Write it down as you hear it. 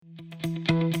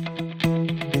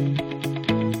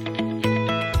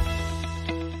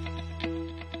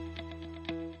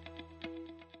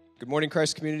morning,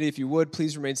 Christ community. If you would,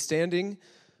 please remain standing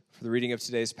for the reading of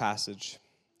today's passage.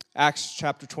 Acts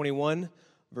chapter 21,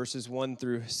 verses 1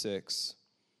 through 6.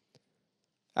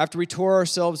 After we tore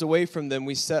ourselves away from them,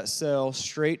 we set sail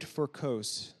straight for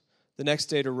Kos, the next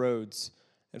day to Rhodes,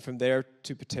 and from there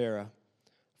to Patara.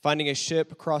 Finding a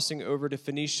ship crossing over to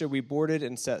Phoenicia, we boarded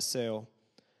and set sail.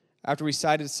 After we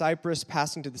sighted Cyprus,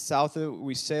 passing to the south of it,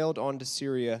 we sailed on to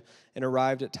Syria and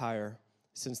arrived at Tyre,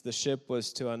 since the ship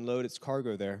was to unload its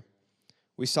cargo there.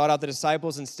 We sought out the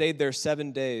disciples and stayed there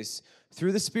 7 days.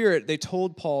 Through the Spirit, they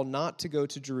told Paul not to go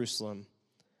to Jerusalem.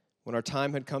 When our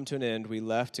time had come to an end, we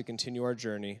left to continue our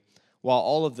journey, while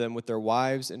all of them with their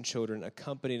wives and children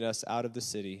accompanied us out of the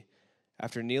city.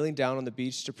 After kneeling down on the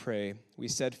beach to pray, we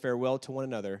said farewell to one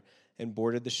another and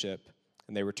boarded the ship,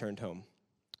 and they returned home.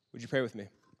 Would you pray with me?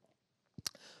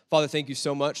 Father, thank you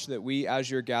so much that we,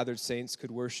 as your gathered saints, could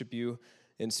worship you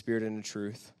in spirit and in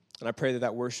truth. And I pray that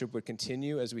that worship would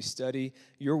continue as we study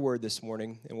your word this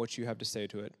morning and what you have to say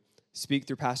to it. Speak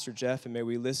through Pastor Jeff, and may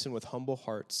we listen with humble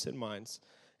hearts and minds,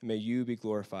 and may you be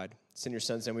glorified. It's in your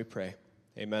son's name we pray.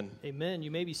 Amen. Amen. You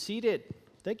may be seated.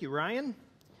 Thank you, Ryan.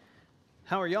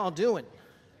 How are y'all doing?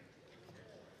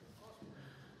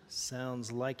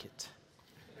 Sounds like it.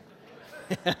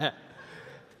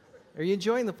 Are you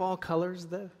enjoying the fall colors,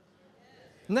 though?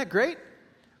 Isn't that great?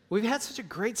 We've had such a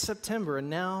great September, and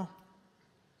now,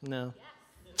 no.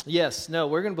 Yes, no,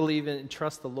 we're going to believe and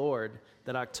trust the Lord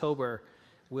that October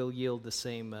will yield the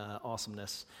same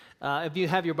awesomeness. If you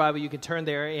have your Bible, you can turn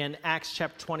there in Acts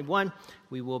chapter 21.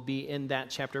 We will be in that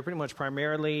chapter pretty much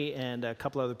primarily and a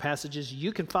couple other passages.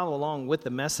 You can follow along with the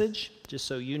message, just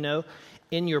so you know.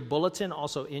 In your bulletin,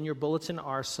 also in your bulletin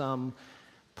are some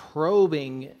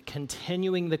probing,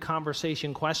 continuing the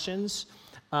conversation questions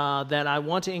that I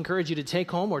want to encourage you to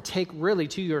take home or take really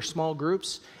to your small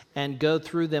groups and go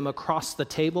through them across the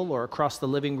table or across the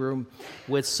living room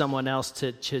with someone else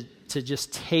to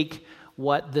just take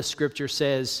what the Scripture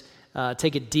says,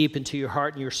 take it deep into your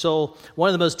heart and your soul. One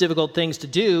of the most difficult things to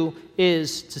do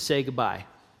is to say goodbye.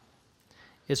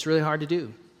 It's really hard to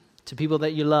do to people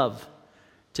that you love,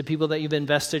 to people that you've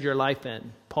invested your life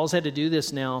in. Paul's had to do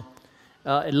this now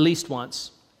at least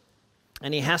once.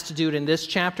 And he has to do it in this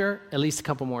chapter at least a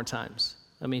couple more times.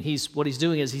 I mean, what he's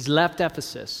doing is he's left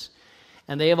Ephesus,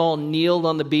 and they have all kneeled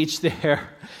on the beach there,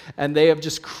 and they have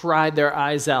just cried their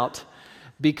eyes out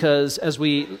because, as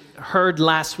we heard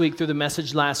last week through the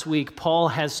message last week, Paul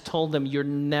has told them, you're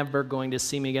never going to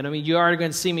see me again. I mean, you are going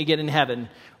to see me again in heaven.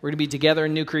 We're going to be together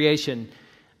in new creation.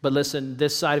 But listen,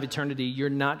 this side of eternity,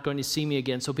 you're not going to see me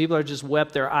again. So people are just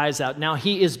wept their eyes out. Now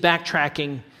he is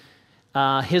backtracking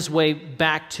his way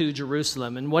back to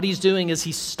Jerusalem. And what he's doing is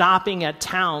he's stopping at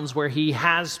towns where he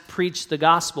has preached the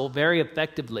gospel very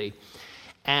effectively.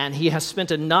 And he has spent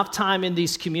enough time in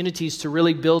these communities to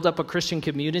really build up a Christian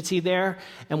community there.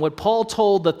 And what Paul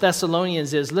told the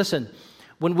Thessalonians is, listen,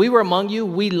 when we were among you,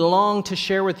 we longed to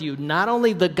share with you not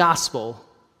only the gospel,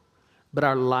 but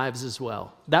our lives as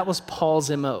well. That was Paul's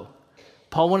MO.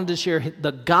 Paul wanted to share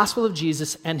the gospel of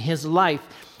Jesus and his life.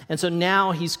 And so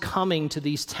now he's coming to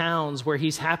these towns where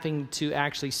he's having to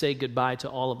actually say goodbye to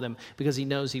all of them because he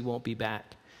knows he won't be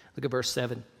back. Look at verse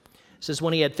 7. It says,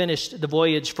 when he had finished the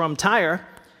voyage from Tyre,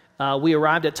 we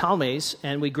arrived at Ptolemais,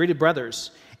 and we greeted brothers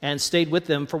and stayed with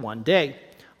them for 1 day.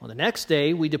 On the next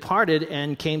day, we departed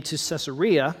and came to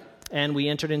Caesarea, and we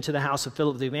entered into the house of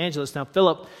Philip the evangelist. Now,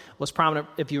 Philip was prominent,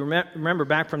 if you remember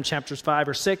back from chapters 5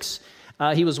 or 6,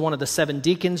 he was one of the 7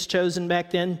 deacons chosen back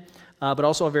then, but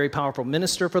also a very powerful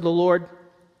minister for the Lord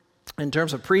in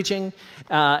terms of preaching,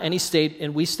 and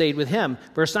we stayed with him.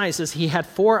 Verse 9 says he had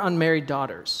 4 unmarried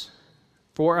daughters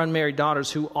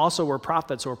who also were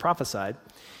prophets or prophesied.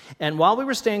 And while we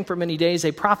were staying for many days,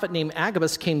 a prophet named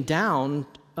Agabus came down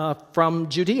from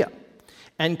Judea.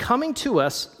 And coming to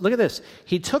us, look at this,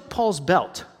 he took Paul's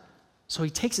belt. So he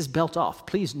takes his belt off.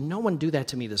 Please, no one do that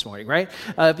to me this morning, right?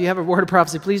 If you have a word of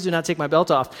prophecy, please do not take my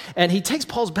belt off. And he takes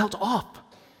Paul's belt off.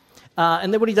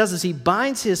 And then what he does is he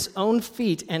binds his own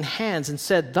feet and hands and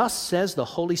said, thus says the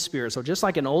Holy Spirit. So just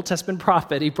like an Old Testament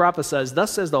prophet, he prophesies,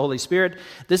 thus says the Holy Spirit,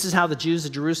 this is how the Jews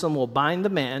of Jerusalem will bind the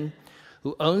man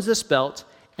who owns this belt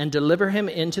and deliver him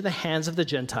into the hands of the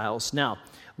Gentiles. Now,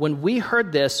 when we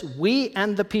heard this, we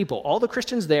and the people, all the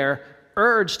Christians there,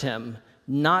 urged him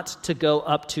not to go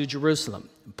up to Jerusalem.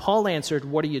 Paul answered,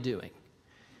 what are you doing?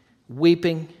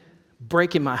 Weeping,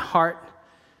 breaking my heart,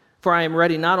 for I am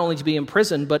ready not only to be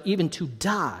imprisoned, but even to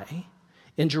die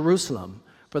in Jerusalem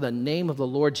for the name of the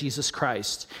Lord Jesus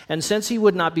Christ. And since he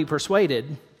would not be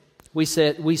persuaded, We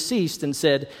ceased and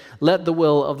said, let the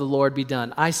will of the Lord be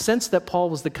done. I sensed that Paul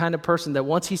was the kind of person that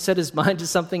once he set his mind to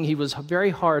something, he was very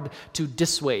hard to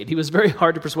dissuade. He was very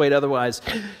hard to persuade otherwise.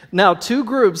 Now, two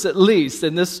groups at least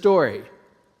in this story,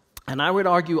 and I would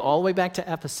argue all the way back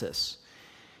to Ephesus,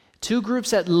 two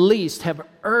groups at least have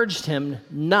urged him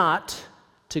not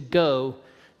to go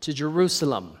to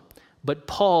Jerusalem. But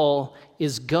Paul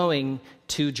is going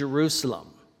to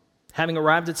Jerusalem. Having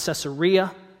arrived at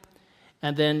Caesarea,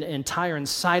 and then in Tyre and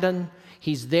Sidon,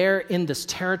 he's there in this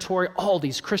territory. All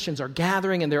these Christians are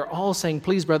gathering, and they're all saying,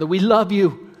 please, brother, we love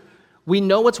you. We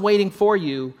know what's waiting for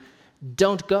you.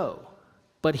 Don't go.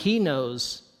 But he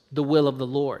knows the will of the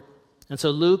Lord. And so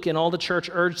Luke and all the church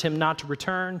urged him not to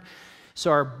return.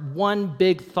 So our one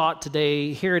big thought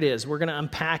today, here it is. We're going to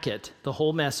unpack it. The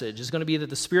whole message is going to be that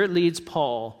the Spirit leads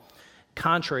Paul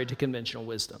contrary to conventional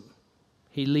wisdom.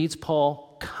 He leads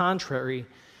Paul contrary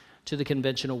to the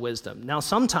conventional wisdom. Now,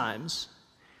 sometimes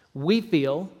we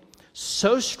feel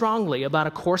so strongly about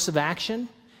a course of action,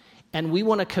 and we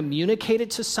want to communicate it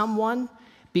to someone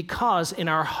because in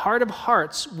our heart of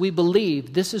hearts, we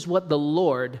believe this is what the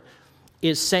Lord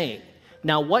is saying.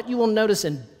 Now, what you will notice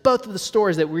in both of the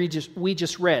stories that we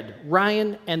just read,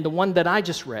 Ryan and the one that I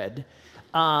just read,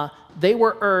 they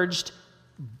were urged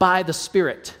by the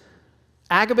Spirit.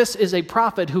 Agabus is a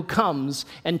prophet who comes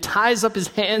and ties up his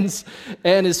hands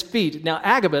and his feet. Now,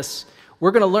 Agabus,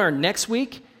 we're going to learn next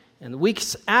week and the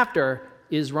weeks after,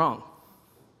 is wrong.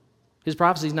 His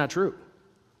prophecy is not true.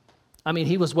 I mean,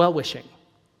 he was well-wishing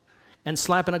and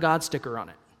slapping a God sticker on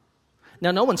it.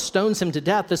 Now, no one stones him to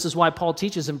death. This is why Paul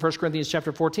teaches in 1 Corinthians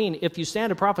chapter 14, if you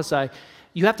stand to prophesy,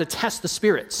 you have to test the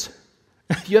spirits.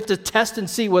 You have to test and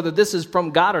see whether this is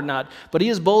from God or not. But he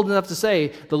is bold enough to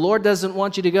say, the Lord doesn't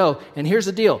want you to go. And here's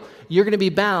the deal. You're going to be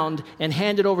bound and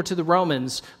handed over to the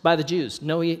Romans by the Jews.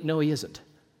 No, he isn't.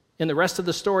 In the rest of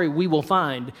the story, we will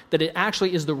find that it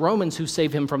actually is the Romans who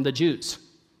save him from the Jews.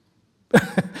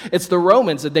 It's the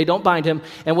Romans that they don't bind him.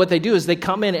 And what they do is they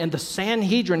come in and the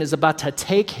Sanhedrin is about to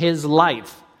take his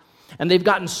life. And they've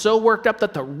gotten so worked up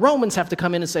that the Romans have to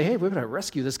come in and say, hey, we're going to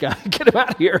rescue this guy. Get him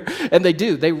out of here. And they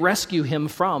do. They rescue him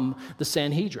from the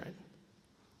Sanhedrin.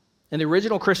 And the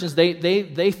original Christians,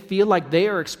 they feel like they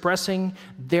are expressing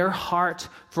their heart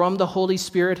from the Holy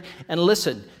Spirit. And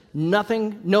listen,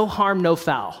 nothing, no harm, no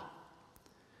foul.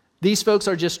 These folks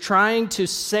are just trying to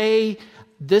say,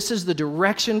 this is the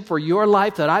direction for your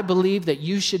life that I believe that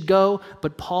you should go.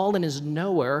 But Paul, in his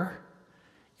knower,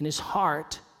 in his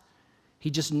heart, he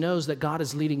just knows that God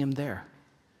is leading him there.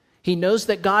 He knows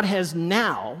that God has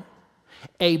now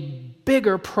a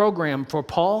bigger program for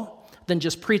Paul than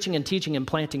just preaching and teaching and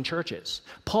planting churches.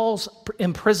 Paul's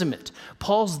imprisonment,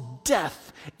 Paul's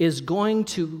death is going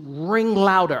to ring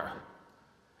louder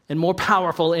and more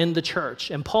powerful in the church.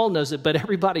 And Paul knows it, but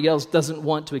everybody else doesn't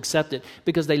want to accept it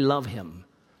because they love him.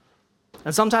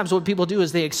 And sometimes what people do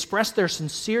is they express their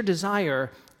sincere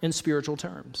desire in spiritual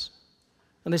terms.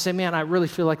 And they say, man, I really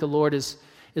feel like the Lord is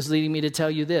leading me to tell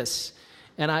you this.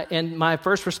 And my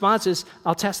first response is,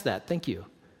 I'll test that. Thank you.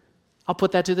 I'll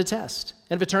put that to the test.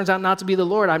 And if it turns out not to be the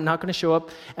Lord, I'm not going to show up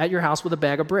at your house with a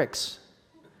bag of bricks.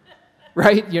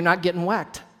 Right? You're not getting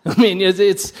whacked. I mean,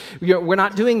 we're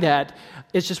not doing that.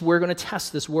 It's just we're going to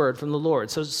test this word from the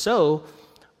Lord. So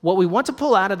what we want to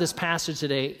pull out of this passage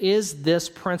today is this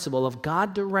principle of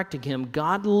God directing him,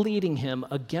 God leading him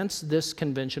against this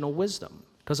conventional wisdom.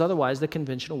 Because otherwise, the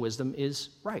conventional wisdom is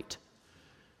right.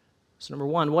 So number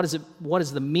one, what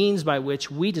is the means by which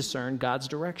we discern God's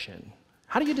direction?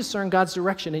 How do you discern God's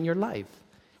direction in your life?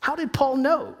 How did Paul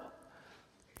know?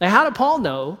 Now, how did Paul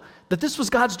know that this was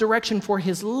God's direction for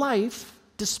his life,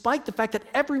 despite the fact that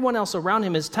everyone else around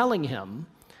him is telling him,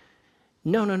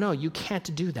 no, you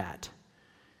can't do that.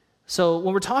 So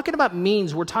when we're talking about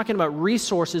means, we're talking about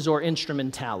resources or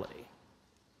instrumentality.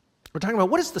 We're talking about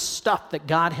what is the stuff that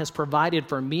God has provided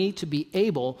for me to be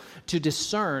able to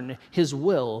discern his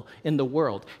will in the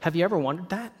world. Have you ever wondered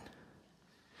that?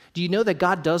 Do you know that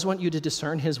God does want you to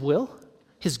discern his will?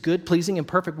 His good, pleasing, and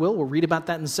perfect will. We'll read about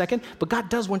that in a second. But God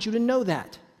does want you to know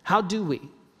that. How do we?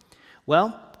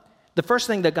 Well, the first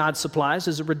thing that God supplies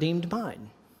is a redeemed mind.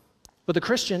 But the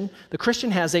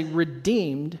Christian has a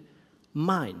redeemed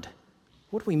mind.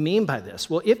 What do we mean by this?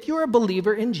 Well, if you're a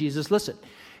believer in Jesus, listen,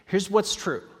 here's what's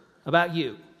true about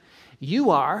you.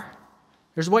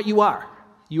 Here's what you are.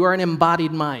 You are an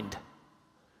embodied mind.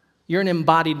 You're an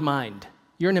embodied mind.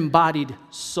 You're an embodied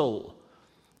soul,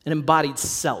 an embodied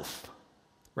self,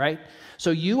 right? So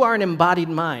you are an embodied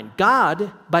mind.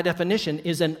 God, by definition,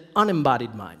 is an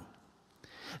unembodied mind.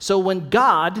 So when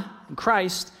God,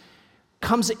 Christ,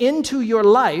 comes into your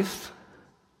life,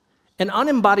 an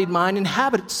unembodied mind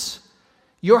inhabits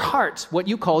Your heart, what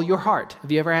you call your heart.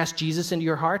 Have you ever asked Jesus into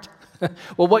your heart?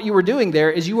 Well, what you were doing there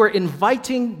is you were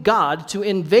inviting God to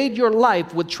invade your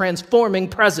life with transforming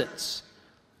presence.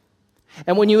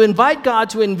 And when you invite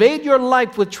God to invade your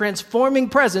life with transforming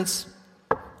presence,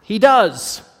 He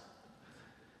does.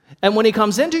 And when He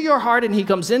comes into your heart and He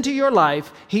comes into your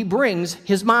life, He brings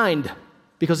His mind,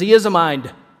 because He is a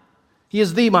mind. He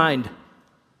is the mind.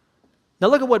 Now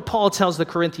look at what Paul tells the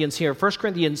Corinthians here. 1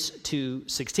 Corinthians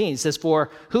 2:16 says,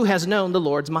 "For who has known the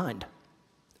Lord's mind?"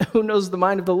 Who knows the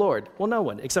mind of the Lord? Well, no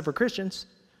one, except for Christians,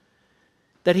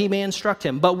 that He may instruct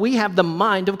him. But we have the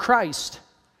mind of Christ.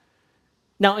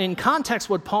 Now, in context,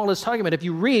 what Paul is talking about, if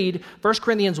you read 1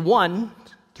 Corinthians 1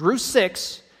 through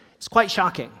 6, it's quite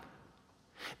shocking.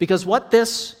 Because what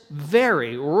this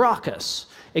very raucous,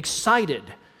 excited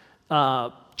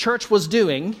church was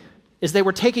doing is they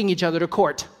were taking each other to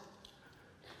court.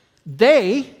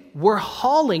 They were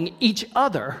hauling each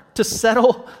other to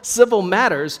settle civil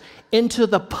matters into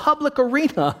the public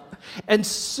arena. And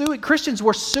Christians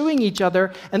were suing each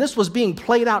other, and this was being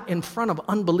played out in front of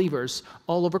unbelievers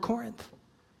all over Corinth.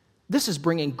 This is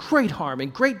bringing great harm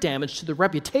and great damage to the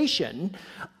reputation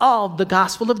of the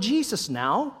gospel of Jesus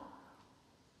now.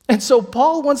 And so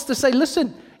Paul wants to say,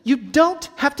 listen, you don't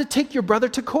have to take your brother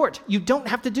to court. You don't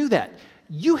have to do that.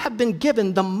 You have been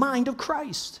given the mind of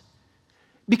Christ.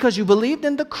 Because you believed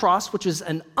in the cross, which is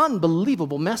an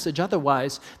unbelievable message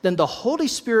otherwise, then the Holy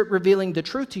Spirit revealing the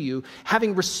truth to you.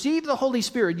 Having received the Holy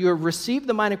Spirit, you have received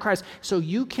the mind of Christ, so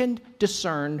you can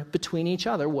discern between each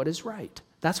other what is right.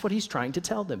 That's what he's trying to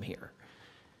tell them here.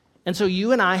 And so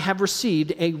you and I have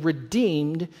received a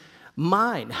redeemed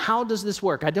mind. How does this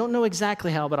work? I don't know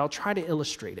exactly how, but I'll try to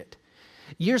illustrate it.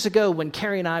 Years ago, when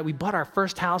Carrie and I, we bought our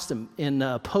first house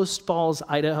in Post Falls,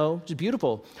 Idaho. It's a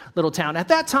beautiful little town. At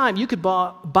that time, you could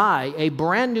buy a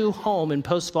brand new home in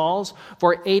Post Falls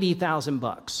for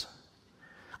 $80,000.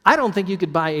 I don't think you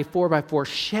could buy a 4x4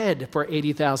 shed for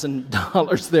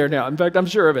 $80,000 there now. In fact, I'm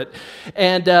sure of it.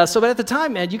 And but at the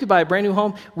time, man, you could buy a brand new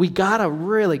home. We got a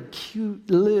really cute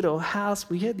little house.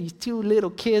 We had these two little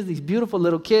kids, these beautiful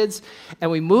little kids, and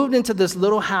we moved into this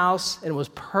little house, and it was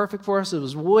perfect for us. It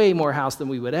was way more house than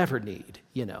we would ever need,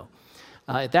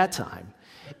 at that time.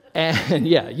 And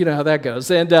yeah, you know how that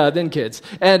goes. And then kids.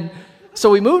 And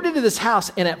so we moved into this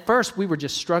house, and at first we were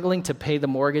just struggling to pay the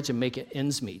mortgage and make it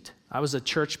ends meet. I was a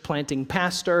church planting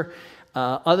pastor.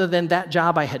 Other than that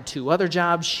job, I had 2 other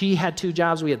jobs. She had 2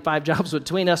 jobs. We had 5 jobs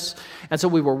between us. And so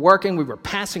we were working. We were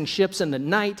passing ships in the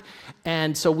night.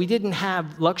 And so we didn't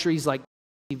have luxuries like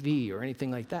TV or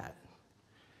anything like that.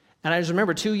 And I just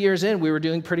remember 2 years in, we were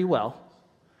doing pretty well.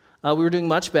 We were doing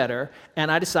much better. And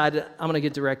I decided I'm going to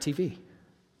get DirecTV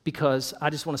because I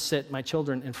just want to sit my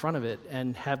children in front of it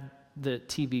and have the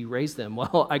TV raise them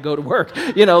while I go to work.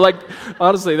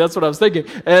 Honestly, that's what I was thinking.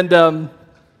 And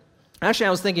actually, I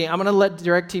was thinking, I'm going to let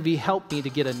DirecTV help me to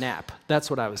get a nap. That's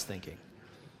what I was thinking.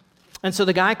 And so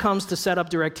the guy comes to set up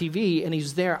DirecTV, and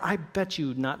he's there, I bet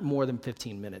you, not more than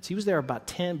 15 minutes. He was there about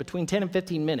between 10 and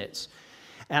 15 minutes.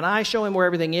 And I show him where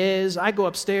everything is. I go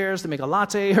upstairs to make a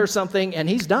latte or something, and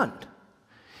he's done.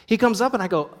 He comes up, and I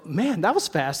go, man, that was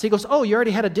fast. He goes, oh, you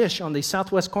already had a dish on the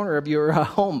southwest corner of your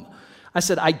home. I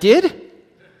said, I did?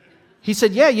 He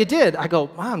said, yeah, you did. I go,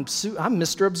 I'm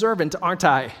Mr. Observant, aren't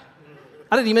I?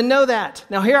 I didn't even know that.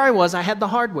 Now, here I was. I had the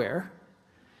hardware,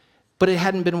 but it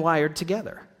hadn't been wired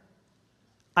together.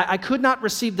 I could not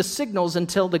receive the signals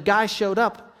until the guy showed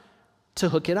up to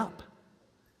hook it up.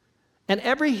 And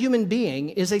every human being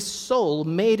is a soul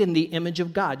made in the image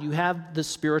of God. You have the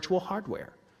spiritual hardware.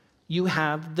 You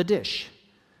have the dish.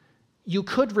 You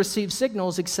could receive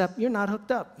signals, except you're not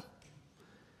hooked up.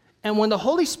 And when the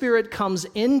Holy Spirit comes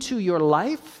into your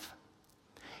life,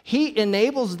 He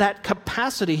enables that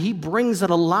capacity. He brings it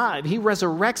alive. He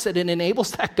resurrects it and enables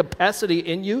that capacity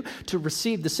in you to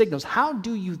receive the signals. How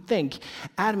do you think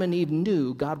Adam and Eve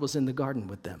knew God was in the garden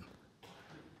with them?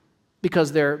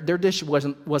 Because their dish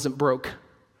wasn't broke.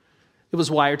 It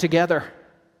was wired together.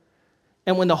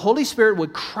 And when the Holy Spirit, when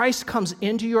Christ comes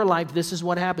into your life, this is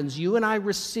what happens. You and I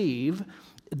receive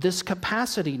this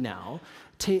capacity now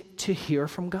to hear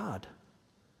from God,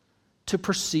 to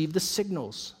perceive the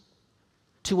signals,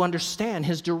 to understand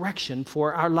His direction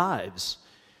for our lives.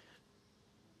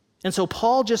 And so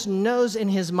Paul just knows in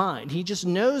his mind, he just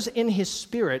knows in his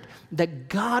spirit that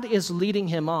God is leading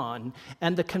him on,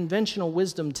 and the conventional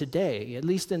wisdom today, at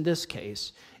least in this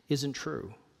case, isn't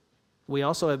true. We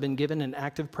also have been given an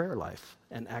active prayer life,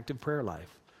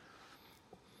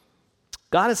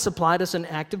 God has supplied us an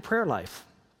active prayer life.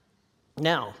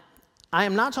 Now, I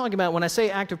am not talking about, when I say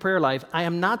active prayer life, I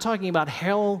am not talking about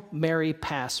Hail Mary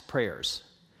pass prayers.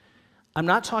 I'm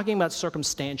not talking about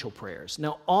circumstantial prayers.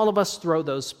 Now, all of us throw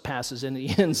those passes in the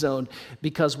end zone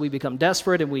because we become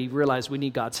desperate and we realize we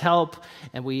need God's help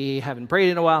and we haven't prayed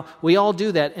in a while. We all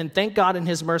do that, and thank God in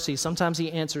His mercy, sometimes He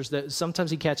answers those,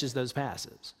 sometimes He catches those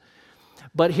passes.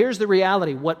 But here's the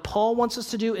reality. What Paul wants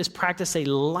us to do is practice a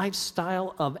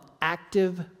lifestyle of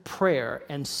active prayer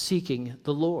and seeking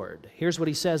the Lord. Here's what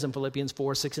he says in Philippians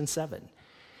 4, 6, and 7.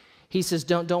 He says,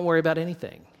 don't worry about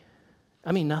anything.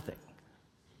 I mean, nothing.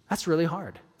 That's really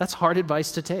hard. That's hard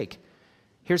advice to take.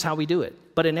 Here's how we do it.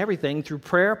 But in everything, through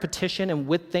prayer, petition, and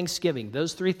with thanksgiving,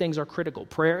 those three things are critical.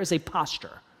 Prayer is a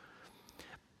posture.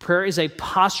 Prayer is a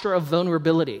posture of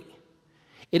vulnerability.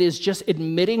 It is just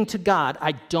admitting to God,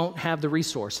 I don't have the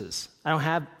resources. I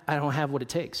don't have what it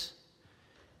takes.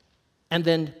 And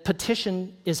then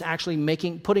petition is actually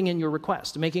putting in your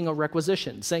request, making a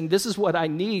requisition, saying, this is what I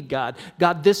need, God.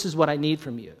 God, this is what I need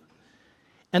from you.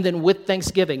 And then with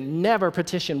thanksgiving, never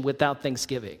petition without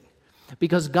thanksgiving.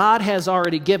 Because God has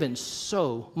already given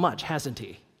so much, hasn't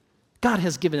He? God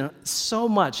has given so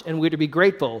much, and we're to be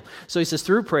grateful. So he says,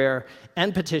 through prayer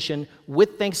and petition,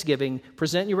 with thanksgiving,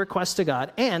 present your requests to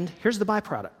God. And here's the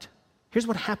byproduct. Here's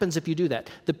what happens if you do that.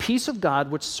 The peace of God,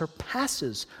 which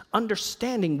surpasses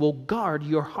understanding, will guard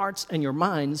your hearts and your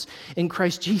minds in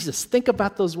Christ Jesus. Think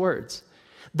about those words.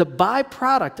 The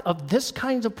byproduct of this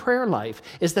kind of prayer life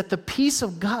is that the peace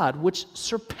of God, which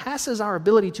surpasses our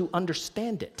ability to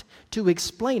understand it, to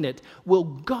explain it, will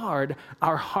guard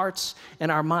our hearts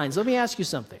and our minds. Let me ask you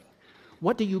something.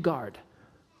 What do you guard?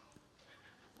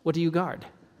 What do you guard?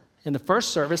 In the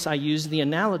first service, I used the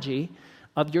analogy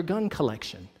of your gun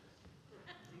collection.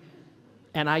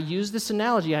 And I used this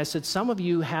analogy. I said,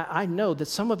 I know that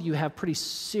some of you have pretty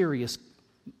serious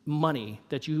money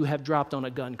that you have dropped on a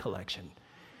gun collection.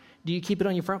 Do you keep it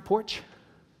on your front porch?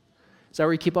 Is that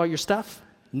where you keep all your stuff?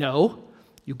 No.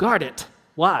 You guard it.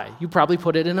 Why? You probably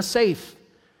put it in a safe.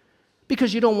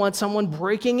 Because you don't want someone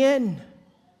breaking in.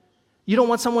 You don't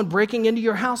want someone breaking into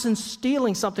your house and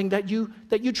stealing something that you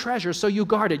treasure, so you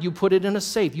guard it. You put it in a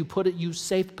safe. You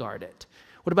safeguard it.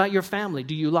 What about your family?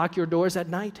 Do you lock your doors at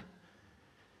night?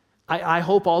 I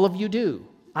hope all of you do.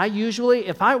 I usually,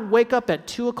 if I wake up at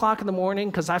 2 o'clock in the morning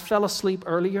because I fell asleep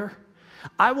earlier,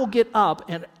 I will get up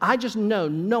and I just know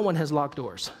no one has locked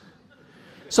doors.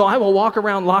 So I will walk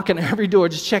around locking every door,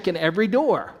 just checking every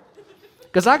door.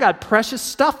 Because I got precious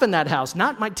stuff in that house,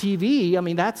 not my TV. I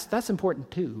mean, that's important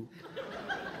too.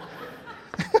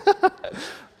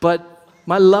 But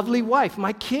my lovely wife,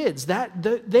 my kids,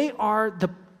 they are the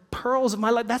pearls of my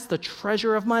life. That's the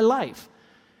treasure of my life.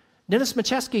 Dennis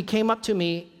Macheski came up to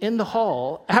me in the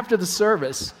hall after the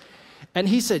service, and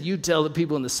he said, you tell the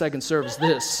people in the second service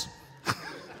this.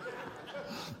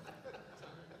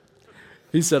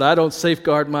 He said, I don't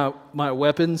safeguard my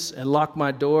weapons and lock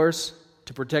my doors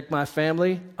to protect my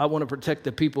family. I want to protect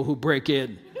the people who break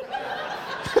in.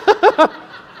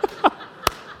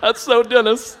 That's so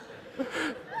Dennis.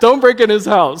 Don't break in his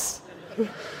house.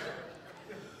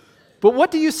 But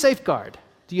what do you safeguard?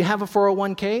 Do you have a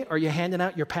 401k? Are you handing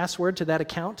out your password to that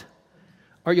account?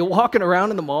 Are you walking around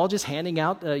in the mall just handing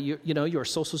out your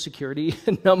social security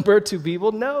number to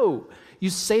people? No. You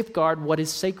safeguard what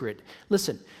is sacred.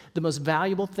 Listen, the most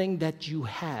valuable thing that you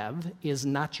have is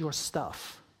not your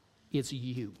stuff. It's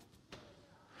you.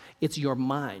 It's your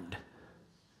mind.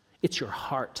 It's your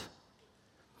heart.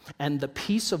 And the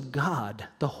peace of God,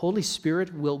 the Holy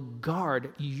Spirit, will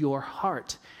guard your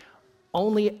heart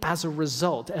only as a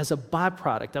result, as a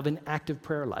byproduct of an active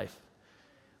prayer life,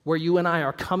 where you and I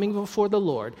are coming before the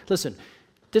Lord. Listen,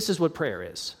 this is what prayer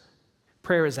is.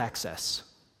 Prayer is access.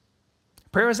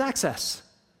 Prayer is access.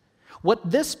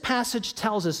 What this passage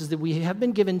tells us is that we have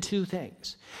been given two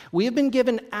things. We have been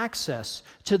given access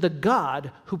to the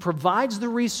God who provides the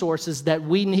resources that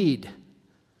we need.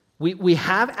 We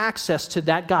have access to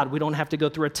that God. We don't have to go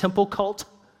through a temple cult.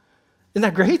 Isn't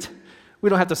that great? We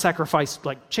don't have to sacrifice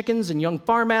like chickens and young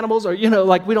farm animals, or we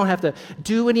don't have to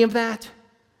do any of that.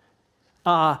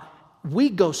 We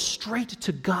go straight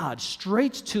to God,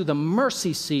 straight to the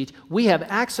mercy seat. We have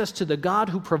access to the God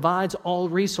who provides all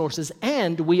resources,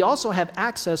 and we also have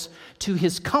access to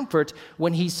His comfort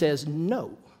when He says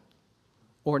no,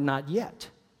 or not yet,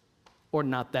 or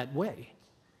not that way.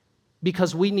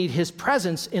 Because we need His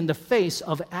presence in the face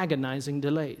of agonizing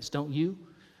delays, don't you?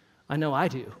 I know I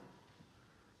do.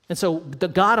 And so the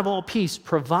God of all peace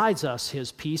provides us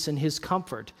His peace and His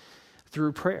comfort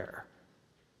through prayer.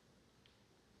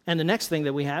 And the next thing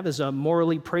that we have is a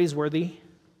morally praiseworthy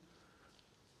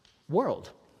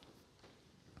world.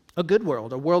 A good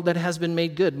world, a world that has been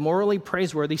made good, morally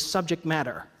praiseworthy subject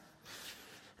matter.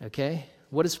 Okay?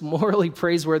 What is morally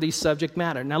praiseworthy subject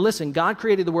matter? Now listen, God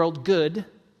created the world good,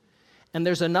 and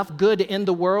there's enough good in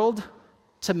the world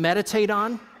to meditate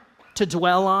on, to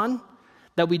dwell on,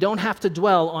 that we don't have to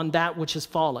dwell on that which is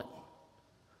fallen.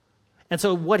 And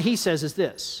so what he says is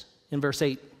this, in verse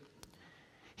 8.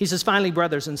 He says, finally,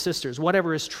 brothers and sisters,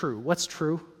 whatever is true. What's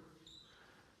true?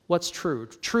 What's true?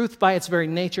 Truth by its very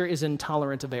nature is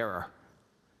intolerant of error.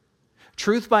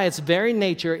 Truth by its very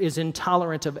nature is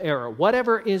intolerant of error.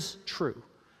 Whatever is true.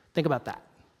 Think about that.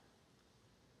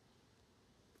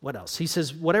 What else? He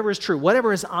says, whatever is true,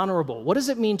 whatever is honorable. What does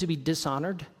it mean to be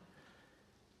dishonored?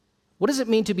 What does it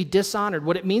mean to be dishonored?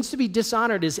 What it means to be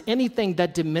dishonored is anything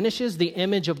that diminishes the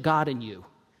image of God in you.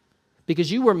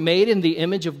 Because you were made in the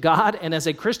image of God, and as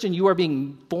a Christian, you are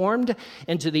being formed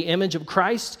into the image of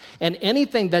Christ, and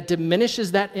anything that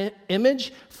diminishes that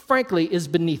image, frankly, is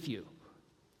beneath you.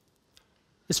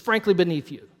 Is frankly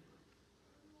beneath you.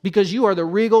 Because you are the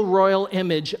regal royal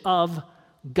image of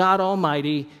God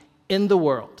Almighty in the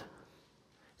world.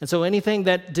 And so anything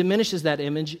that diminishes that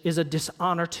image is a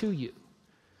dishonor to you.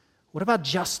 What about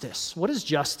justice? What is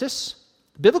justice?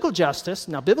 Biblical justice.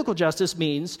 Now, biblical justice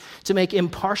means to make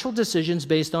impartial decisions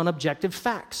based on objective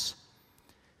facts.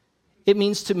 It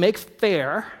means to make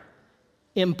fair,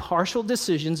 impartial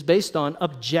decisions based on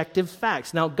objective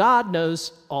facts. Now, God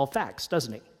knows all facts,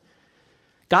 doesn't he?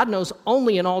 God knows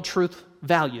only in all truth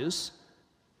values,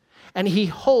 and he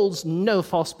holds no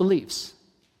false beliefs.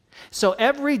 So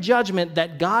every judgment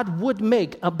that God would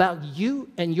make about you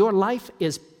and your life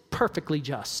is perfectly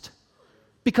just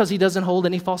because he doesn't hold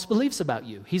any false beliefs about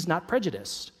you. He's not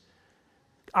prejudiced.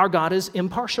 Our God is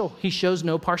impartial. He shows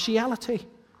no partiality.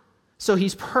 So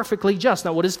he's perfectly just.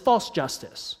 Now, what is false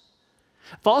justice?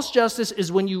 False justice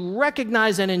is when you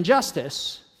recognize an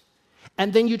injustice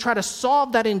and then you try to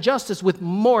solve that injustice with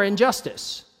more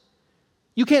injustice.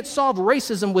 You can't solve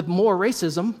racism with more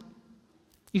racism.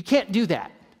 You can't do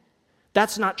that.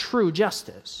 That's not true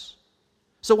justice.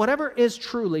 So whatever is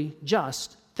truly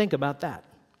just, think about that.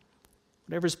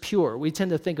 Whatever is pure. We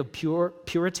tend to think of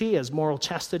purity as moral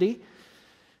chastity,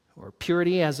 or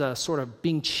purity as a sort of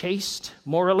being chaste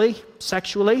morally,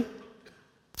 sexually.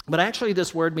 But actually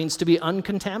this word means to be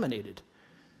uncontaminated,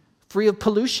 free of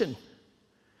pollution,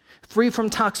 free from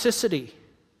toxicity,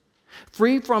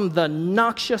 free from the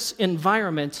noxious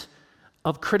environment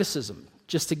of criticism.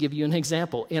 Just to give you an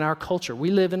example, in our culture,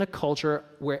 we live in a culture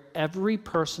where every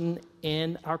person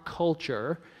in our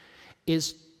culture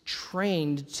is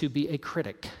trained to be a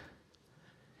critic.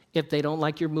 If they don't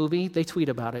like your movie, they tweet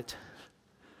about it.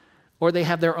 Or they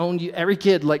have their own, every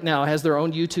kid like now has their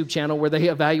own YouTube channel where they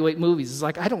evaluate movies. It's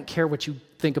like, I don't care what you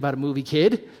think about a movie,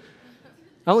 kid.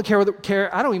 I don't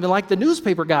care. I don't even like the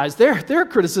newspaper guys. Their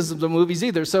criticisms of movies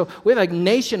either. So we have a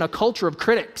nation, a culture of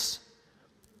critics.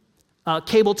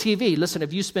 Cable TV. Listen,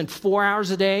 if you spend 4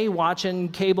 hours a day watching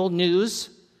cable news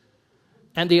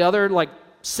and the other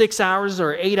 6 hours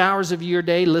or 8 hours of your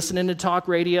day listening to talk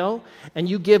radio, and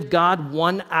you give God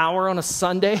 1 hour on a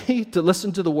Sunday to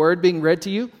listen to the word being read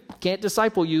to you, can't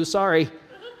disciple you, sorry.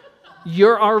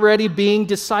 You're already being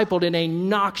discipled in a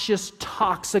noxious,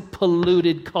 toxic,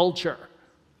 polluted culture.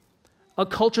 A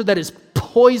culture that is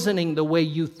poisoning the way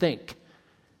you think.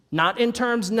 Not in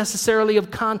terms necessarily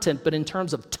of content, but in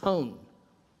terms of tone.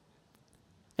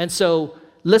 And so,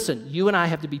 listen, you and I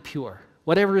have to be pure.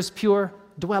 Whatever is pure,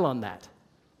 dwell on that.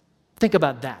 Think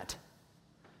about that.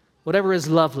 Whatever is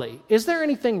lovely. Is there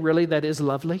anything really that is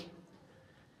lovely?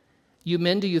 You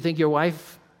men, do you think your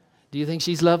wife, do you think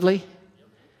she's lovely?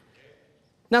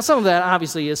 Now, some of that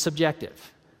obviously is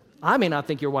subjective. I may not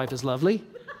think your wife is lovely.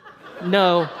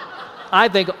 No, I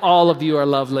think all of you are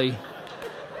lovely.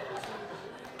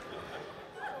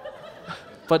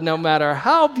 But no matter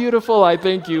how beautiful I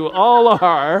think you all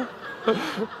are,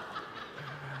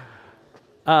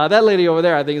 that lady over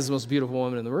there, I think, is the most beautiful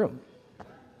woman in the room,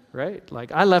 right?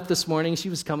 I left this morning. She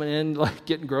was coming in,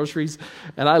 getting groceries,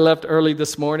 and I left early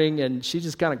this morning, and she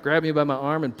just kind of grabbed me by my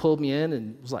arm and pulled me in,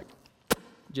 and was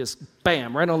just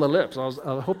bam, right on the lips.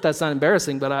 I hope that's not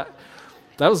embarrassing, but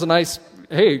that was a nice,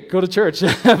 hey, go to church,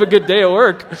 have a good day at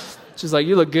work. She's like,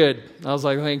 you look good. I was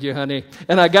like, thank you, honey.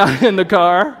 And I got in the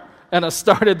car. And I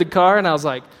started the car, and I was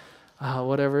like,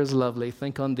 whatever is lovely,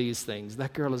 think on these things.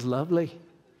 That girl is lovely.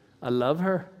 I love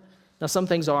her. Now, some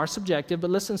things are subjective, but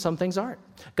listen, some things aren't.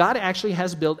 God actually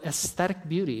has built aesthetic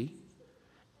beauty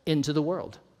into the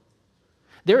world.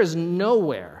 There is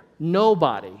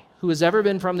nobody who has ever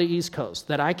been from the East Coast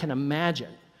that I can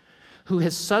imagine who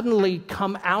has suddenly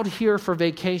come out here for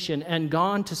vacation and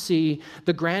gone to see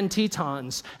the Grand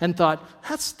Tetons and thought,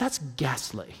 that's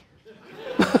ghastly.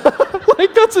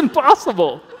 That's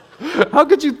impossible. How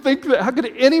could you think that? How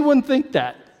could anyone think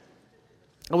that?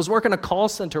 I was working a call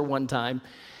center one time,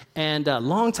 and a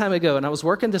long time ago, and I was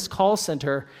working this call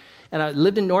center, and I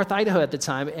lived in North Idaho at the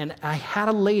time, and I had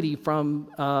a lady from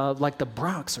like the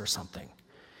Bronx or something.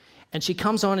 And she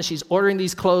comes on and she's ordering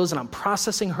these clothes, and I'm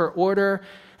processing her order.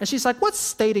 And she's like, "What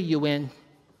state are you in?"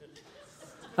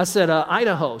 I said,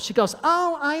 "Idaho." She goes,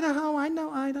 "Oh, Idaho, I know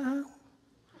Idaho."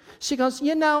 She goes,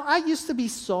 "You know, I used to be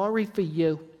sorry for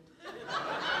you."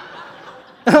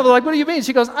 And I was like, "What do you mean?"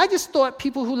 She goes, "I just thought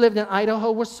people who lived in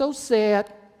Idaho were so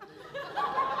sad."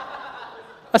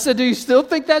 I said, "Do you still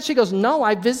think that?" She goes, "No,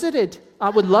 I visited. I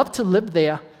would love to live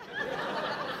there."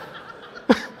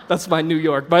 That's my New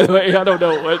York, by the way. I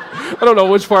don't know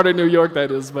which part of New York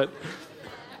that is, but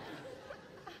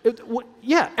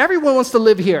yeah, everyone wants to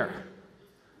live here.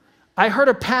 I heard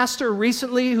a pastor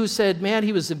recently who said, man,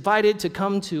 he was invited to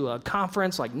come to a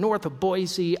conference like north of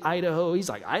Boise, Idaho. He's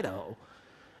like, Idaho?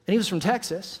 And he was from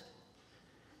Texas.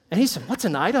 And he said, "What's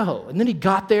in Idaho?" And then he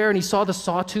got there and he saw the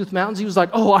Sawtooth Mountains. He was like,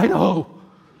 "Oh, Idaho."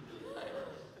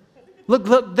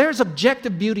 Look, there's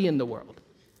objective beauty in the world.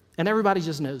 And everybody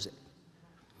just knows it.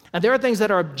 And there are things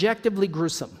that are objectively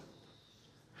gruesome.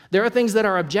 There are things that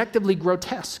are objectively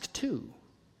grotesque too.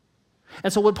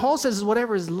 And so what Paul says is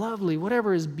whatever is lovely,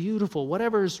 whatever is beautiful,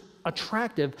 whatever is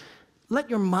attractive, let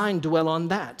your mind dwell on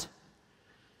that.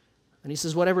 And he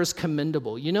says whatever is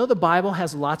commendable. You know the Bible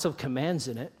has lots of commands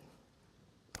in it.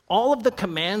 All of the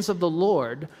commands of the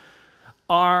Lord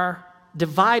are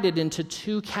divided into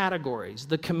two categories.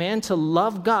 The command to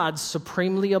love God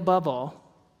supremely above all,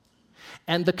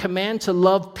 and the command to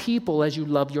love people as you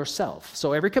love yourself.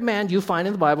 So every command you find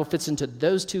in the Bible fits into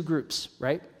those two groups,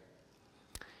 right?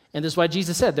 And this is why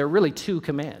Jesus said there are really two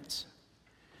commands.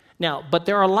 Now, but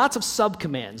there are lots of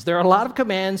sub-commands. There are a lot of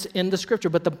commands in the Scripture,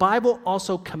 but the Bible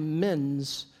also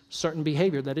commends certain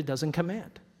behavior that it doesn't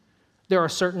command. There are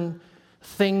certain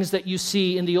things that you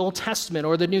see in the Old Testament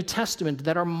or the New Testament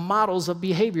that are models of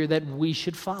behavior that we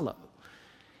should follow.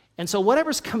 And so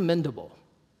whatever's commendable,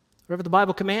 whatever the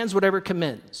Bible commands, whatever it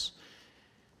commends.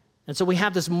 And so we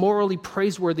have this morally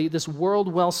praiseworthy, this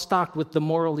world well stocked with the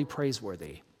morally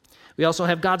praiseworthy. We also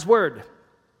have God's Word.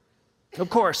 Of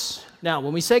course. Now,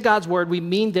 when we say God's Word, we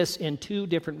mean this in two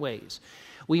different ways.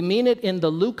 We mean it in the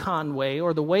Lucan way,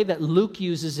 or the way that Luke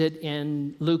uses it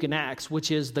in Luke and Acts, which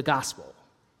is the gospel.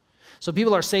 So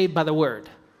people are saved by the Word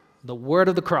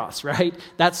of the cross, right?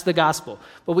 That's the gospel.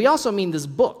 But we also mean this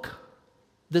book,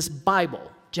 this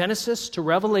Bible. Genesis to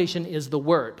Revelation is the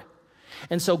Word.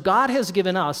 And so God has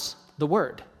given us the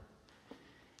Word.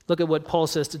 Look at what Paul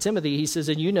says to Timothy. He says,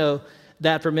 "And you know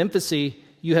that from infancy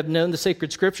you have known the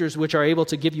sacred scriptures, which are able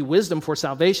to give you wisdom for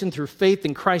salvation through faith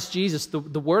in Christ Jesus." The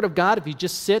Word of God, if you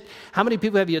just sit, how many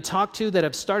people have you talked to that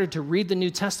have started to read the New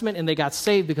Testament and they got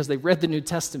saved because they read the New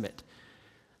Testament?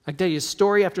 I can tell you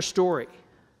story after story.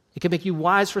 It can make you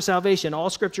wise for salvation. All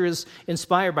Scripture is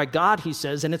inspired by God, he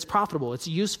says, and it's profitable, it's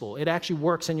useful. It actually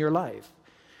works in your life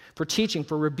for teaching,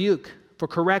 for rebuke, for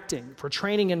correcting, for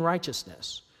training in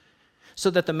righteousness, so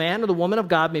that the man or the woman of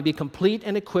God may be complete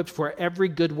and equipped for every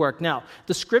good work. Now,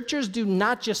 the Scriptures do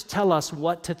not just tell us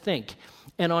what to think,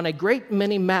 and on a great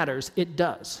many matters, it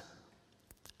does.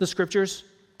 The Scriptures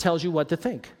tells you what to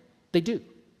think. They do.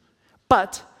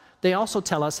 But they also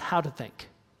tell us how to think.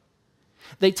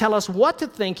 They tell us what to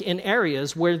think in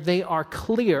areas where they are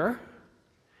clear,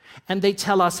 and they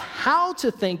tell us how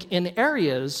to think in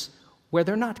areas where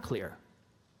they're not clear.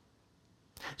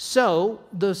 So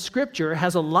the Scripture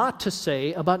has a lot to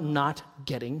say about not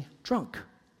getting drunk,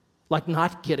 like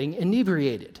not getting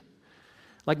inebriated,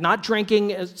 like not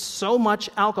drinking so much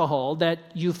alcohol that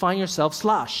you find yourself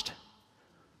sloshed.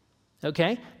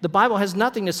 Okay? The Bible has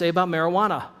nothing to say about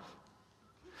marijuana.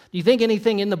 Do you think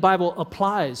anything in the Bible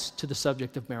applies to the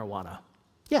subject of marijuana?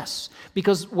 Yes,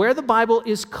 because where the Bible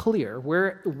is clear,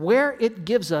 where it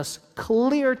gives us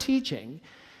clear teaching,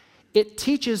 it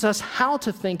teaches us how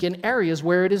to think in areas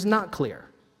where it is not clear.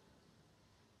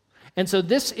 And so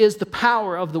this is the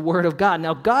power of the Word of God.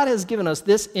 Now, God has given us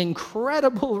this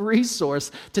incredible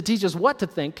resource to teach us what to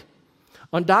think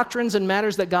on doctrines and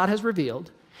matters that God has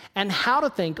revealed, and how to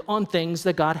think on things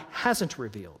that God hasn't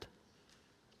revealed.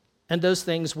 And those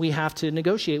things we have to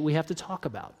negotiate, we have to talk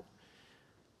about.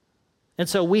 And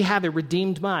so we have a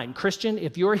redeemed mind. Christian,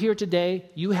 if you're here today,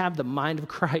 you have the mind of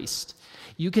Christ.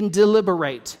 You can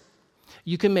deliberate.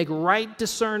 You can make right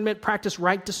discernment, practice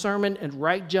right discernment and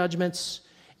right judgments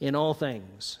in all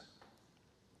things.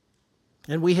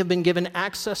 And we have been given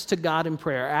access to God in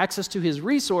prayer, access to His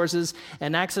resources,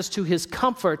 and access to His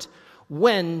comfort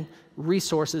when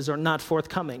resources are not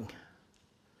forthcoming.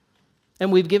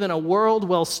 And we've given a world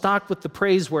well stocked with the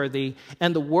praiseworthy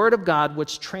and the word of God,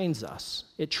 which trains us.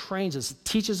 It trains us, it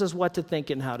teaches us what to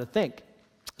think and how to think.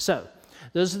 So,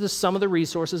 those are some of the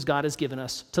resources God has given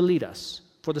us to lead us,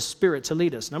 for the Spirit to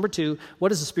lead us. Number two, what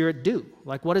does the Spirit do?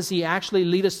 Like, what does He actually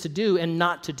lead us to do and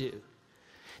not to do?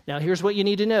 Now, here's what you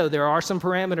need to know. There are some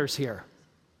parameters here.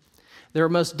 There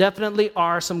most definitely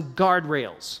are some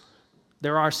guardrails.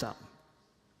 There are some.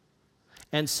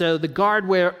 And so the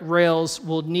guardrails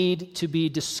will need to be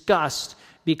discussed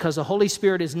because the Holy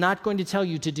Spirit is not going to tell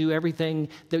you to do everything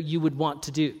that you would want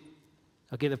to do.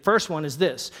 Okay, the first one is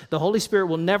this. The Holy Spirit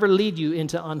will never lead you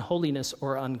into unholiness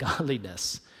or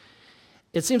ungodliness.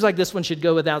 It seems like this one should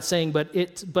go without saying,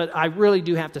 but I really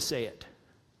do have to say it.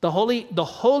 The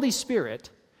Holy Spirit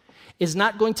is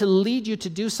not going to lead you to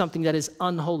do something that is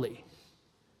unholy.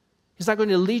 He's not going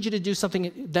to lead you to do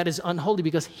something that is unholy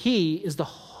because He is the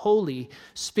Holy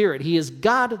Spirit. He is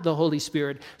God, the Holy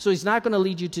Spirit, so He's not going to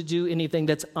lead you to do anything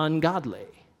that's ungodly.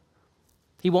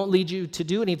 He won't lead you to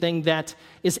do anything that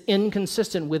is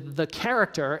inconsistent with the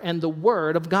character and the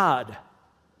Word of God.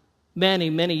 Many,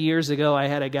 many years ago, I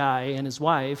had a guy and his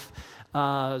wife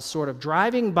sort of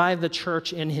driving by the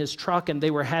church in his truck, and they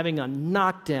were having a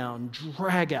knockdown,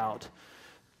 drag-out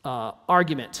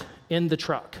argument in the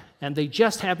truck. And they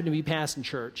just happened to be passing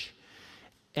church.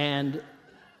 And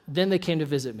then they came to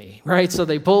visit me, right? So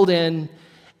they pulled in.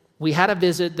 We had a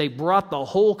visit. They brought the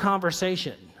whole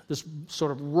conversation, this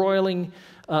sort of roiling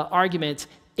argument,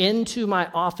 into my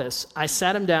office. I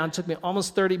sat him down. It took me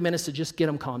almost 30 minutes to just get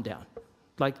him calmed down,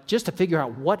 like just to figure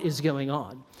out what is going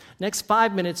on. Next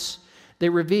 5 minutes, they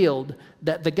revealed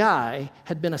that the guy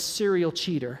had been a serial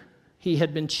cheater. He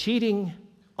had been cheating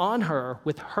on her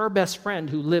with her best friend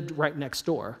who lived right next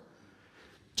door.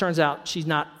 Turns out she's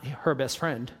not her best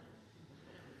friend.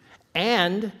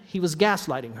 And he was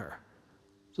gaslighting her.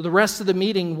 So the rest of the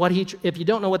meeting, if you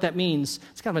don't know what that means,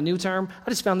 it's kind of a new term. I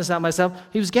just found this out myself.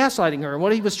 He was gaslighting her. And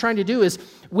what he was trying to do is,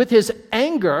 with his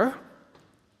anger,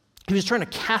 he was trying to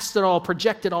cast it all,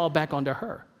 project it all back onto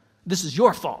her. This is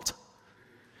your fault.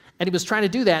 And he was trying to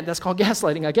do that. That's called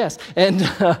gaslighting, I guess.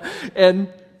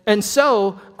 And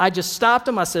so I just stopped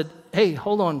him. I said, hey,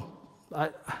 hold on.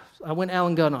 I went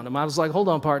Alan Gunn on him. I was like, hold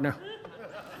on, partner.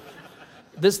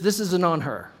 This isn't on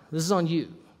her. This is on you.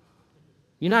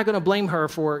 You're not going to blame her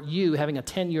for you having a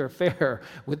 10-year affair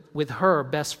with her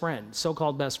best friend,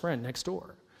 so-called best friend next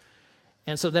door.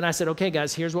 And so then I said, okay,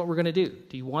 guys, here's what we're going to do.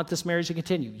 Do you want this marriage to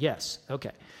continue? Yes.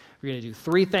 Okay. We're going to do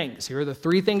 3 things. Here are the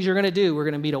 3 things you're going to do. We're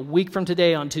going to meet a week from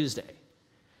today on Tuesday.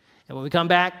 And when we come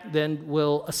back, then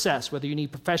we'll assess whether you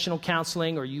need professional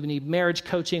counseling or you need marriage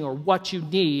coaching or what you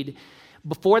need.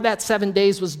 Before that 7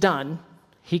 days was done,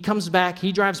 he comes back.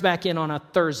 He drives back in on a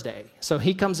Thursday. So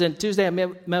he comes in Tuesday. I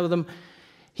met with him.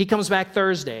 He comes back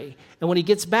Thursday. And when he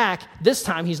gets back, this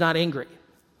time he's not angry.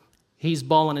 He's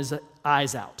bawling his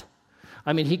eyes out.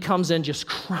 I mean, he comes in just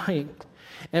crying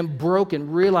and broken,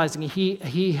 realizing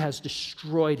he has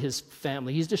destroyed his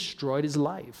family. He's destroyed his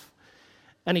life.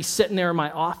 And he's sitting there in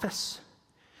my office,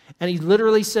 and he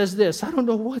literally says this, I don't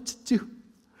know what to do.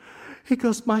 He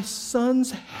goes, my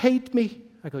sons hate me.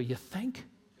 I go, you think?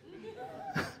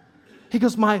 He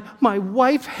goes, my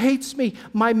wife hates me.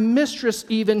 My mistress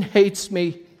even hates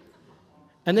me.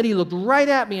 And then he looked right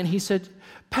at me, and he said,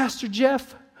 Pastor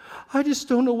Jeff, I just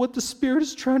don't know what the Spirit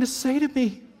is trying to say to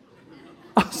me.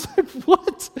 I was like,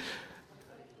 what? I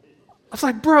was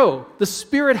like, bro, the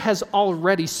Spirit has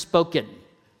already spoken.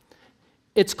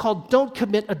 It's called don't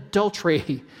commit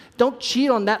adultery. Don't cheat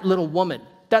on that little woman,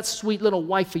 that sweet little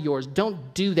wife of yours.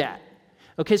 Don't do that.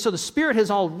 Okay, so the Spirit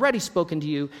has already spoken to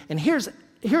you, and here's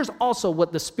also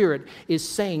what the Spirit is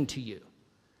saying to you.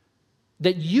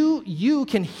 That you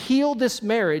can heal this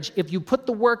marriage if you put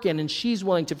the work in and she's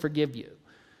willing to forgive you,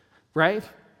 right?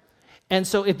 And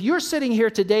so if you're sitting here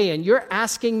today and you're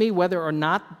asking me whether or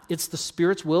not it's the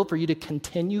Spirit's will for you to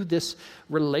continue this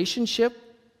relationship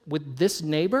with this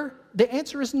neighbor, the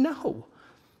answer is no.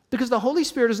 Because the Holy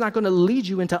Spirit is not going to lead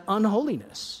you into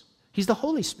unholiness. He's the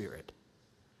Holy Spirit.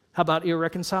 How about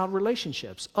irreconciled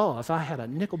relationships? Oh, if I had a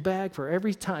nickel bag for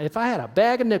every time, if I had a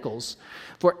bag of nickels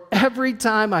for every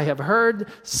time I have heard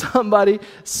somebody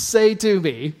say to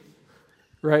me,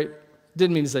 right?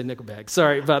 Didn't mean to say nickel bag.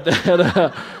 Sorry about that.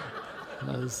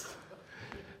 That was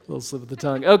a little slip of the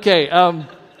tongue. Okay.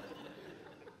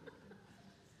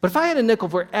 But if I had a nickel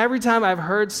for every time I've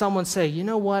heard someone say, you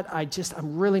know what, I'm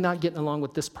really not getting along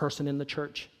with this person in the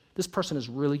church. This person is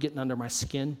really getting under my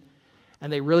skin,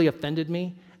 and they really offended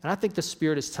me, and I think the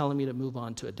Spirit is telling me to move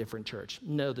on to a different church.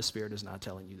 No, the Spirit is not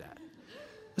telling you that.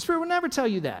 The Spirit would never tell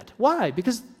you that. Why?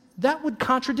 Because that would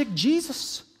contradict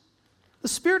Jesus. The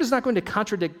Spirit is not going to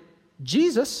contradict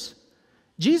Jesus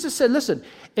said, listen,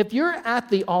 if you're at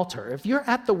the altar, if you're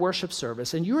at the worship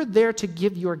service and you're there to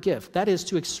give your gift, that is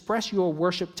to express your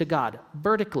worship to God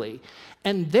vertically,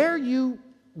 and there you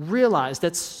realize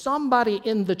that somebody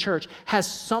in the church has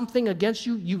something against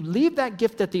you, you leave that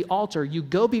gift at the altar, you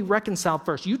go be reconciled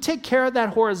first. You take care of that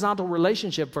horizontal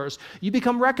relationship first, you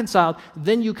become reconciled,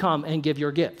 then you come and give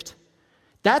your gift.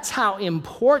 That's how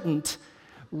important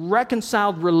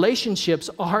reconciled relationships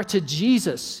are to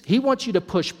Jesus. He wants you to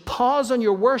push pause on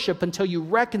your worship until you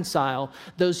reconcile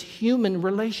those human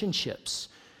relationships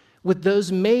with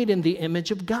those made in the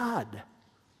image of God.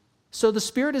 So the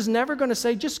Spirit is never going to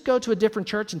say, just go to a different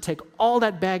church and take all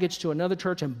that baggage to another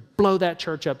church and blow that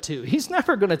church up too. He's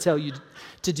never going to tell you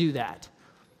to do that.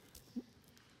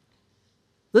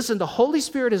 Listen, the Holy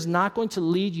Spirit is not going to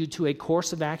lead you to a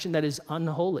course of action that is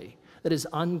unholy, that is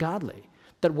ungodly,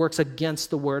 that works against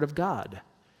the Word of God.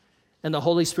 And the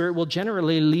Holy Spirit will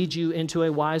generally lead you into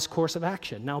a wise course of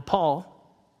action. Now,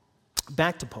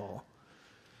 back to Paul.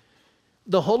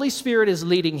 The Holy Spirit is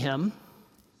leading him.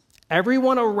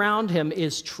 Everyone around him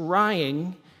is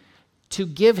trying to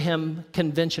give him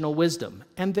conventional wisdom,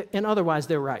 and otherwise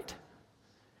they're right.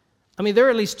 I mean, there are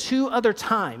at least 2 other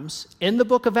times in the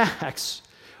book of Acts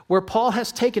where Paul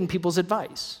has taken people's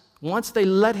advice. Once they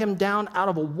let him down out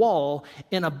of a wall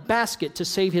in a basket to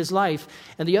save his life,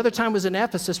 and the other time was in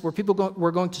Ephesus where people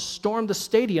were going to storm the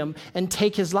stadium and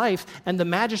take his life, and the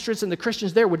magistrates and the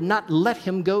Christians there would not let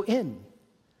him go in.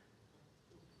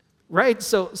 Right?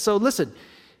 So listen.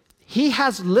 He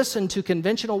has listened to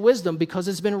conventional wisdom because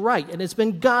it's been right and it's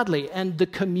been godly and the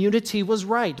community was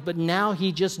right. But now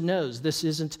he just knows this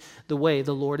isn't the way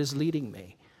the Lord is leading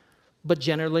me. But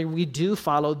generally, we do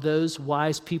follow those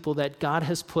wise people that God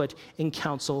has put in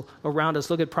counsel around us.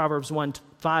 Look at Proverbs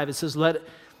 1:5. It says, let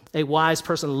a wise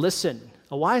person listen.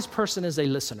 A wise person is a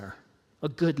listener, a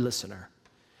good listener,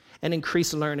 and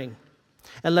increase learning.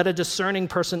 And let a discerning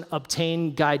person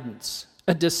obtain guidance.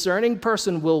 A discerning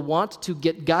person will want to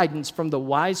get guidance from the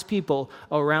wise people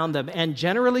around them. And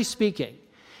generally speaking,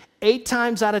 8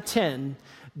 times out of 10,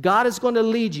 God is going to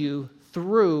lead you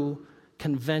through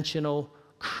conventional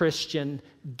Christian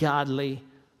godly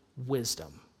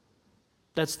wisdom.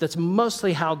 That's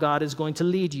mostly how God is going to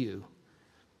lead you.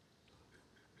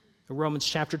 Romans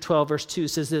chapter 12, verse 2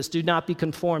 says this, do not be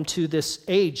conformed to this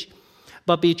age,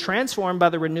 but be transformed by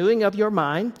the renewing of your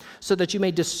mind, so that you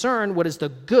may discern what is the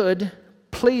good,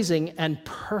 pleasing, and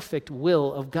perfect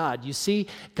will of God. You see,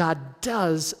 God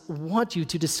does want you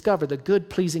to discover the good,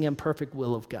 pleasing, and perfect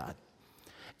will of God.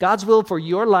 God's will for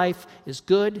your life is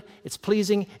good, it's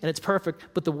pleasing, and it's perfect,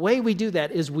 but the way we do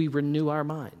that is we renew our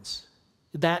minds.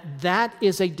 That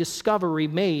is a discovery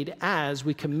made as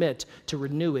we commit to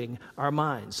renewing our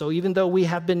minds. So even though we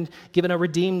have been given a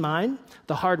redeemed mind,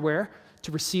 the hardware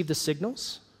to receive the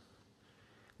signals,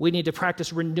 we need to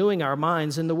practice renewing our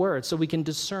minds in the Word so we can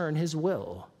discern His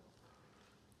will.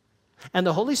 And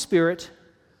the Holy Spirit,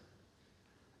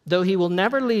 though He will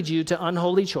never lead you to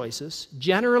unholy choices,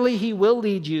 generally He will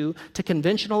lead you to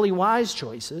conventionally wise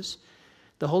choices.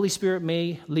 The Holy Spirit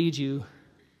may lead you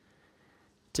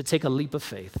to take a leap of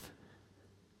faith.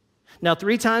 Now,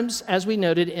 3 times, as we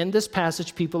noted in this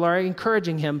passage, people are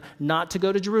encouraging him not to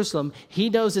go to Jerusalem. He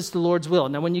knows it's the Lord's will.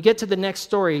 Now, when you get to the next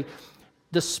story,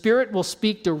 the Spirit will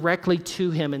speak directly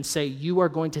to him and say, you are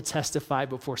going to testify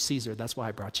before Caesar. That's why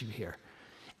I brought you here.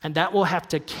 And that will have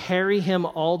to carry him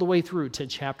all the way through to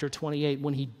chapter 28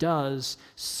 when he does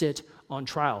sit on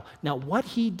trial. Now, what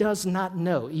he does not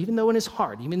know, even though in his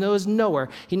heart, even though he's nowhere,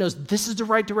 he knows this is the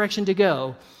right direction to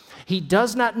go, he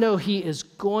does not know he is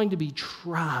going to be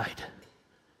tried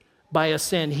by a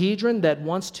Sanhedrin that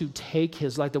wants to take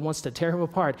his life, that wants to tear him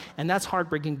apart. And that's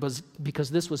heartbreaking because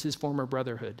this was his former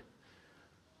brotherhood.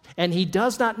 And he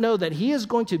does not know that he is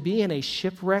going to be in a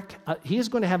shipwreck. He is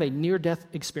going to have a near-death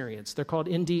experience. They're called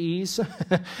NDEs.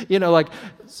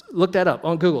 Look that up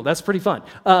on Google. That's pretty fun.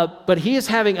 But he is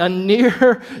having a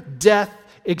near-death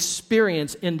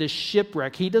experience in this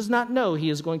shipwreck. He does not know he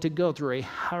is going to go through a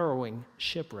harrowing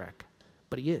shipwreck,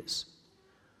 but he is.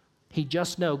 He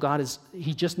just knows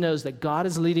that God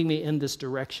is leading me in this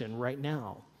direction right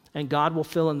now, and God will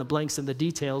fill in the blanks and the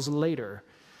details later.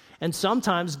 And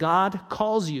sometimes God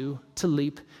calls you to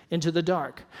leap into the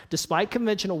dark. Despite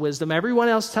conventional wisdom, everyone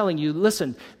else telling you,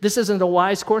 listen, this isn't a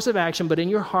wise course of action, but in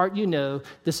your heart you know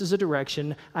this is a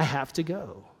direction I have to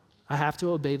go. I have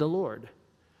to obey the Lord.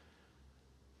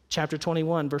 Chapter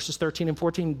 21, verses 13 and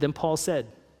 14, then Paul said,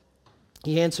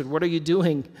 he answered, what are you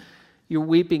doing? You're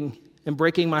weeping and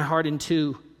breaking my heart in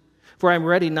two. For I am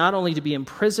ready not only to be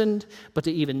imprisoned, but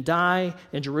to even die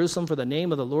in Jerusalem for the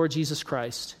name of the Lord Jesus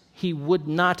Christ. he would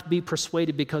not be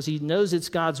persuaded because he knows it's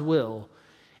God's will.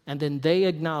 And then they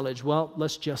acknowledge, well,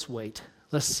 let's just wait.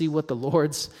 Let's see what the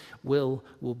Lord's will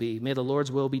be. May the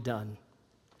Lord's will be done.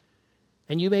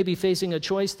 And you may be facing a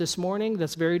choice this morning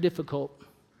that's very difficult.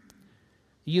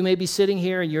 You may be sitting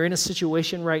here and you're in a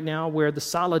situation right now where the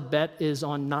solid bet is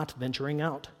on not venturing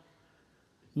out,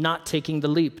 not taking the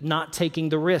leap, not taking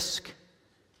the risk.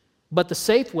 But the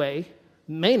safe way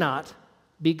may not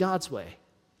be God's way.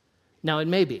 Now, it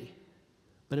may be,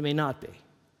 but it may not be.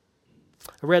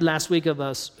 I read last week of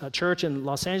a church in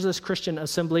Los Angeles, Christian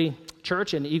Assembly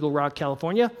Church in Eagle Rock,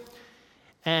 California.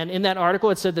 And in that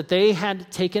article, it said that they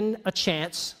had taken a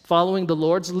chance, following the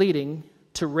Lord's leading,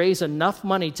 to raise enough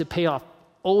money to pay off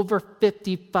over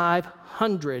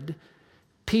 5,500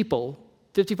 people,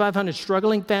 5,500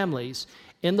 struggling families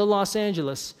in the Los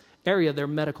Angeles area, their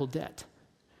medical debt.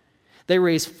 They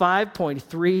raised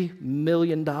 $5.3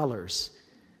 million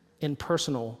in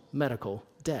personal medical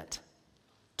debt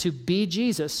to be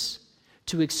Jesus,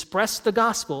 to express the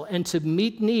gospel, and to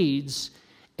meet needs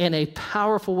in a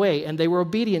powerful way. And they were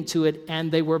obedient to it,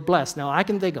 and they were blessed. Now, I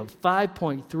can think of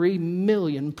 5.3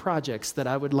 million projects that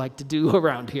I would like to do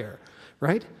around here,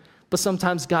 right? But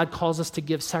sometimes God calls us to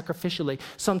give sacrificially.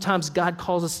 Sometimes God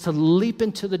calls us to leap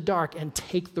into the dark and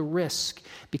take the risk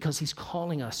because he's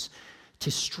calling us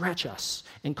to stretch us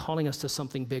and calling us to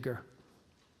something bigger.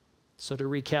 So to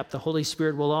recap, the Holy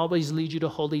Spirit will always lead you to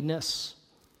holiness.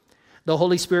 The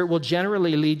Holy Spirit will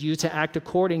generally lead you to act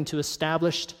according to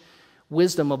established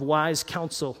wisdom of wise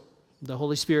counsel. The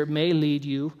Holy Spirit may lead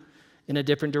you in a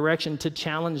different direction to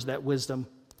challenge that wisdom,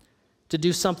 to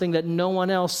do something that no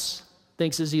one else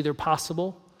thinks is either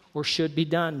possible or should be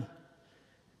done.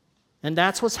 And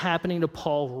that's what's happening to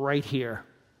Paul right here.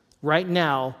 Right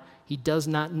now, he does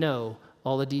not know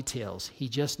all the details. He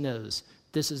just knows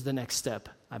this is the next step.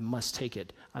 I must take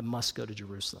it. I must go to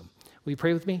Jerusalem. Will you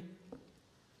pray with me?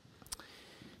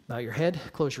 Bow your head,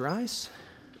 close your eyes.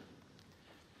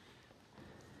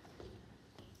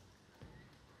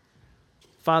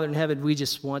 Father in heaven, we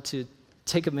just want to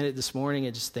take a minute this morning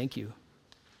and just thank you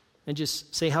and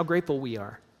just say how grateful we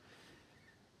are.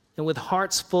 And with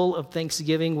hearts full of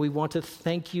thanksgiving, we want to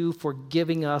thank you for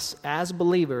giving us, as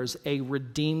believers, a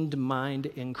redeemed mind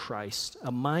in Christ,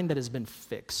 a mind that has been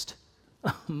fixed,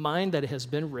 a mind that has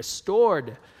been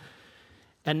restored,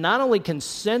 and not only can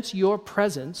sense your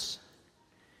presence,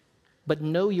 but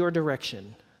know your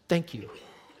direction. Thank you.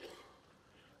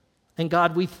 And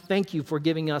God, we thank you for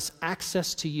giving us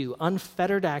access to you,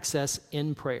 unfettered access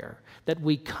in prayer, that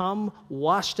we come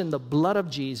washed in the blood of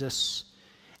Jesus,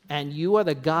 and you are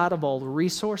the God of all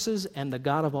resources and the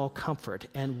God of all comfort,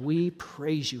 and we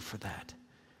praise you for that.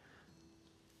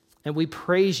 And we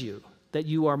praise you that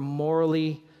you are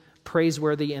morally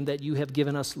praiseworthy and that you have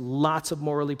given us lots of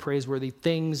morally praiseworthy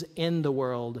things in the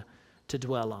world to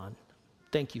dwell on.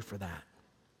 Thank you for that.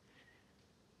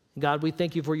 God, we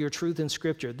thank you for your truth in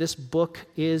Scripture. This book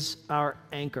is our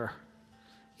anchor.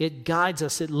 It guides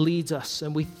us, it leads us,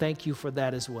 and we thank you for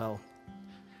that as well.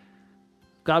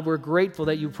 God, we're grateful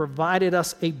that you provided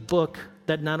us a book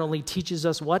that not only teaches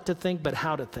us what to think, but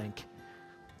how to think.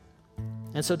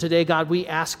 And so today, God, we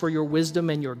ask for your wisdom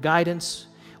and your guidance.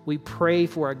 We pray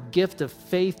for a gift of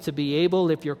faith to be able,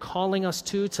 if you're calling us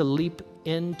to leap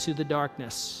into the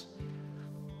darkness,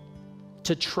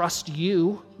 to trust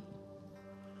you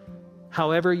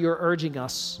however you're urging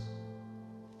us.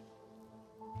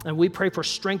 And we pray for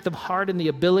strength of heart and the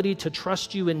ability to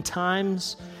trust you in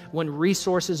times when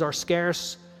resources are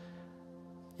scarce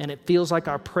and it feels like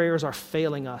our prayers are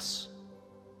failing us.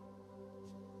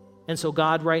 And so,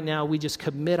 God, right now, we just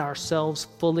commit ourselves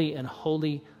fully and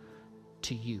wholly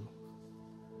to you.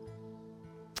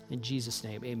 In Jesus'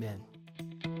 name, amen.